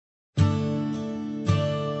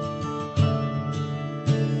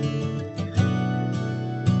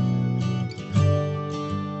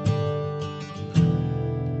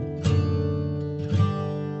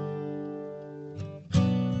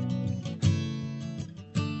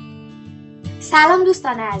سلام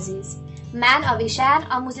دوستان عزیز، من آویشن،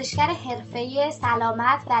 آموزشگر حرفه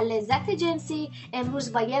سلامت و لذت جنسی،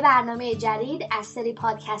 امروز با یه برنامه جدید از سری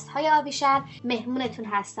پادکست های آویشن مهمونتون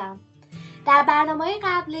هستم. در برنامه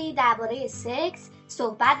قبلی درباره سکس،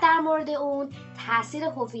 صحبت در مورد اون، تاثیر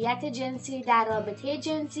هویت جنسی در رابطه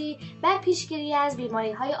جنسی و پیشگیری از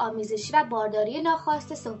بیماری‌های آمیزشی و بارداری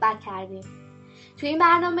ناخواسته صحبت کردیم. توی این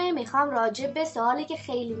برنامه میخوام راجع به سوالی که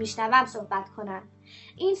خیلی میشنوم صحبت کنم.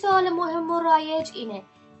 این سوال مهم و رایج اینه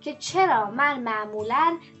که چرا من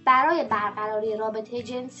معمولا برای برقراری رابطه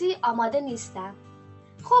جنسی آماده نیستم؟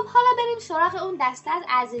 خب حالا بریم سراغ اون دسته از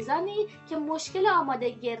عزیزانی که مشکل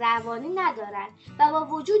آمادگی روانی ندارن و با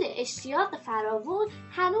وجود اشتیاق فراوون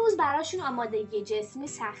هنوز براشون آمادگی جسمی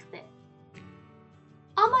سخته.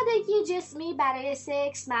 آمادگی جسمی برای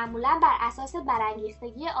سکس معمولا بر اساس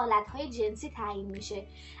برانگیختگی آلت‌های جنسی تعیین میشه،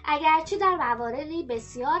 اگرچه در مواردی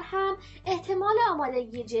بسیار هم احتمال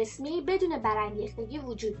آمادگی جسمی بدون برانگیختگی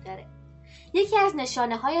وجود داره. یکی از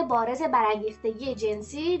نشانه‌های بارز برانگیختگی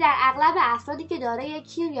جنسی در اغلب افرادی که دارای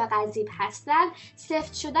کیر یا قضیب هستن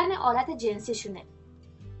سفت شدن آلت جنسیشونه.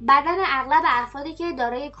 بدن اغلب افرادی که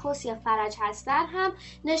دارای کس یا فرج هستن هم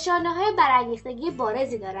نشانه‌های برانگیختگی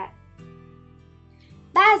بارزی دارن.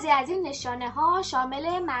 بعضی از این نشانه‌ها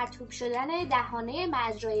شامل مرطوب شدن دهانه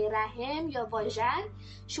مجرای رحم یا واژن،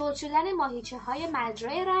 شل شدن ماهیچه‌های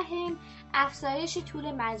مجرای رحم، افزایش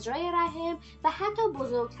طول مجرای رحم و حتی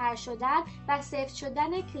بزرگتر شدن و سفت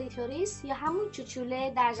شدن کلیتوریس یا همون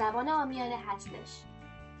چوچوله در زبان عامیانه هستش.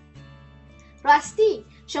 راستی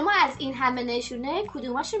شما از این همه نشونه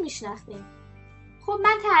کدوماشو میشناختین؟ خب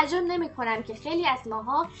من تعجب نمی کنم که خیلی از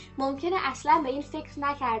ماها ممکنه اصلا به این فکر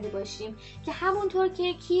نکرده باشیم که همونطور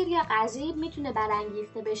که کیر یا قضیب میتونه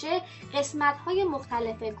برانگیخته بشه، قسمت‌های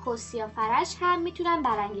مختلف کس یا فرج هم میتونن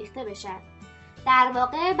برانگیخته بشن. در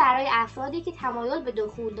واقع برای افرادی که تمایل به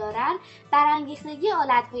دخول دارن، برانگیختگی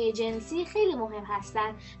آلت‌های جنسی خیلی مهم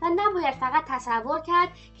هستن و نباید فقط تصور کرد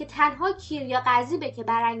که تنها کیر یا قضیبه که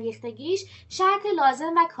برانگیختگیش شرط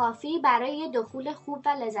لازم و کافی برای دخول خوب و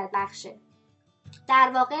لذت بخشه.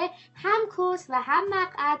 در واقع هم کس و هم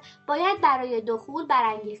مقعد باید برای دخول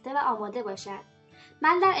برانگیخته و آماده باشند.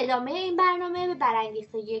 من در ادامه این برنامه به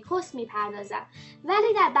برانگیختگی کس میپردازم،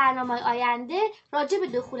 ولی در برنامه آینده راجع به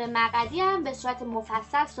دخول مقعدی هم به صورت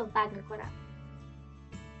مفصل صحبت میکنم.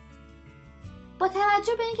 با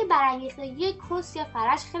توجه به اینکه برانگیختگی کس یا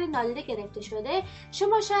فرج خیلی نادیده گرفته شده،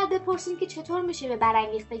 شما شاید بپرسید که چطور میشه به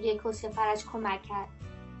برانگیختگی کس یا فرج کمک کرد.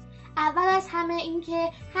 اول از همه این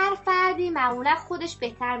که هر فردی معمولا خودش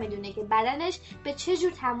بهتر میدونه که بدنش به چه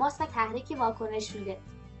جور تماس و تحریکی واکنش میده.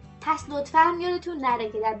 پس لطفاً یادتون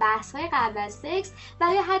نره که در بحث‌های قبل از سکس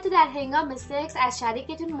و یا حتی در هنگام سکس از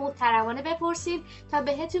شریکتون محترمانه بپرسید تا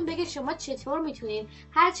بهتون بگه شما چطور میتونید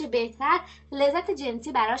هرچه بهتر لذت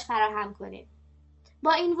جنسی براش فراهم کنید.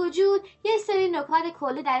 با این وجود یه سری نکات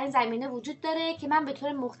کلی در این زمینه وجود داره که من به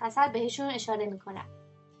طور مختصر بهشون اشاره میکنم.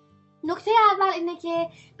 نکته اول اینه که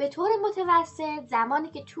به طور متوسط زمانی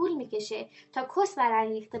که طول میکشه تا کس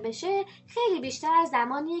برانگیخته بشه خیلی بیشتر از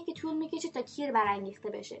زمانیه که طول میکشه تا کیر برانگیخته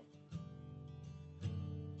بشه.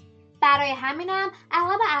 برای همینم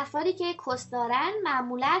اغلب افرادی که کس دارن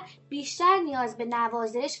معمولا بیشتر نیاز به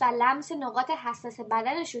نوازش و لمس نقاط حساس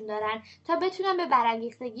بدنشون دارن تا بتونن به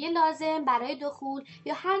برانگیختگی لازم برای دخول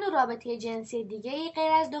یا هر نوع رابطه جنسی دیگه‌ای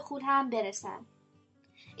غیر از دخول هم برسن.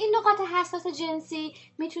 این نقاط حساس جنسی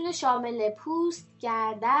میتونه شامل پوست،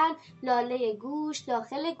 گردن، لاله گوش،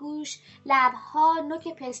 داخل گوش، لبها، نوک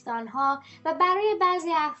پستانها و برای بعضی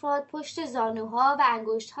افراد پشت زانوها و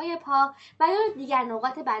انگشت‌های پا و یا دیگر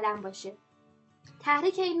نقاط بدن باشه.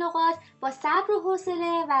 تحریک این نقاط با صبر و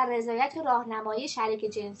حوصله و رضایت و راهنمایی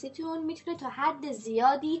شریک جنسیتون میتونه تا حد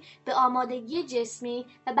زیادی به آمادگی جسمی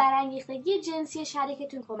و برانگیختگی جنسی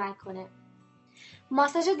شریکتون کمک کنه.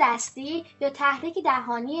 ماساژ دستی یا تحریک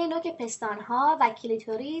دهانی نوک پستانها و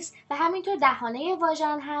کلیتوریس و همینطور دهانه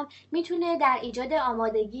واژن هم میتونه در ایجاد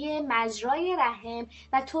آمادگی مجرای رحم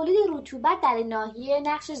و تولید رطوبت در این ناحیه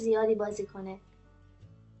نقش زیادی بازی کنه.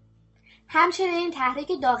 همچنین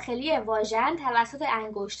تحریک داخلی واژن توسط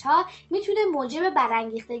انگشت‌ها میتونه موجب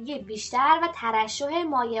برانگیختگی بیشتر و ترشح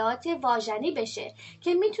مایعات واژنی بشه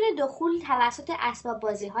که میتونه دخول توسط اسباب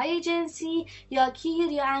بازی‌های جنسی یا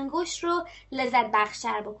کیر یا انگشت رو لذت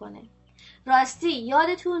بخش‌تر بکنه. راستی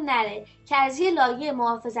یادتون نره که از یه لایه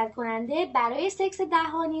محافظت کننده برای سکس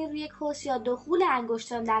دهانی روی کس یا دخول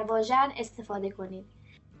انگشتان در واژن استفاده کنید.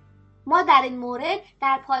 ما در این مورد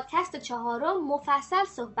در پادکست 4 مفصل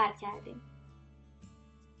صحبت کردیم.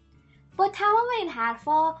 با تمام این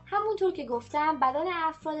حرفا همونطور که گفتم بدن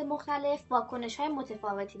افراد مختلف واکنش‌های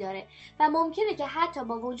متفاوتی داره و ممکنه که حتی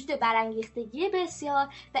با وجود برانگیختگی بسیار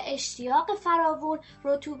و اشتیاق فراوان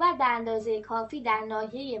رطوبت به اندازه کافی در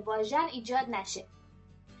ناحیه واژن ایجاد نشه.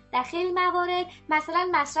 در خیلی موارد مثلا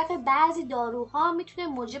مصرف بعضی داروها میتونه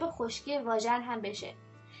موجب خشکی واژن هم بشه.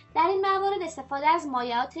 در این موارد استفاده از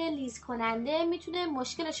مایعات لیز کننده میتونه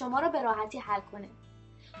مشکل شما رو به راحتی حل کنه.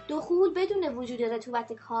 دخول بدون وجود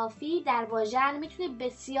رطوبت کافی در واژن میتونه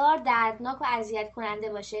بسیار دردناک و اذیت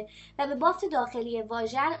کننده باشه و به بافت داخلی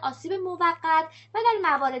واژن آسیب موقت و در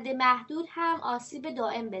موارد محدود هم آسیب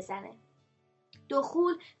دائم بزنه.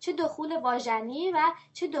 دخول چه دخول واژنی و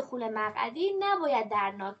چه دخول مقعدی نباید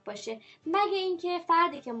دردناک باشه مگه اینکه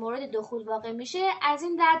فردی که مورد دخول واقع میشه از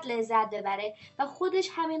این درد لذت ببره و خودش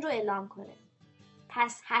همین رو اعلام کنه.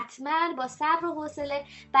 پس حتما با صبر و حوصله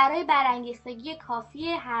برای برانگیختگی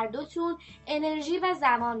کافی هر دوتون انرژی و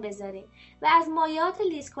زمان بذارید و از مایعات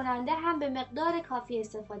لیز کننده هم به مقدار کافی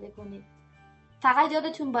استفاده کنید. فقط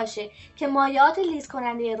یادتون باشه که مایعات لیز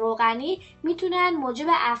کننده روغنی میتونن موجب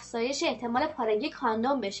افزایش احتمال پارگی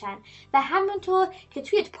کاندوم بشن و همونطور که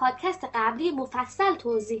توی پادکست قبلی مفصل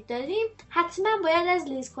توضیح دادیم حتما باید از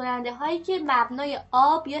لیز کننده هایی که مبنای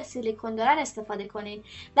آب یا سیلیکون دارن استفاده کنید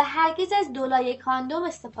و هرگز از دولای کاندوم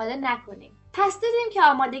استفاده نکنید. پس دیدیم که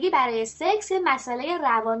آمادگی برای سکس مسئله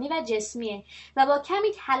روانی و جسمیه و با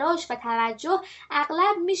کمی تلاش و توجه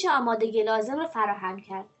اغلب میشه آمادگی لازم رو فراهم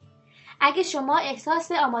کرد. اگه شما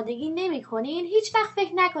احساس آمادگی نمی کنین هیچ وقت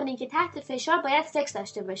فکر نکنین که تحت فشار باید سکس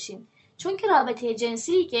داشته باشین، چون که رابطه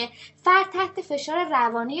جنسی که فرد تحت فشار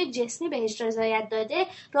روانی یا جسمی بهش رضایت داده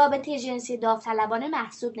رابطه جنسی داوطلبانه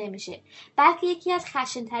محسوب نمیشه، بلکه یکی از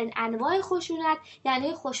خشن‌ترین انواع خشونت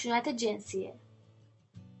یعنی خشونت جنسیه.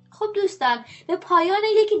 خب دوستان، به پایان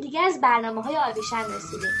یکی دیگه از برنامه‌های آویشن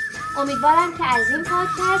رسیدیم. امیدوارم که از این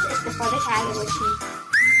پادکست استفاده کرده باشید.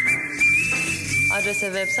 آدرس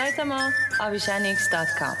وبسایت ما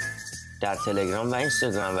آویشنx.com. در تلگرام و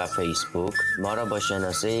اینستاگرام و فیسبوک ما را با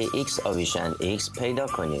شناسه X آویشن X پیدا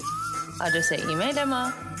کنید. آدرس ایمیل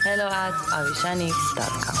ما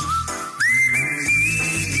hello@avishanx.com.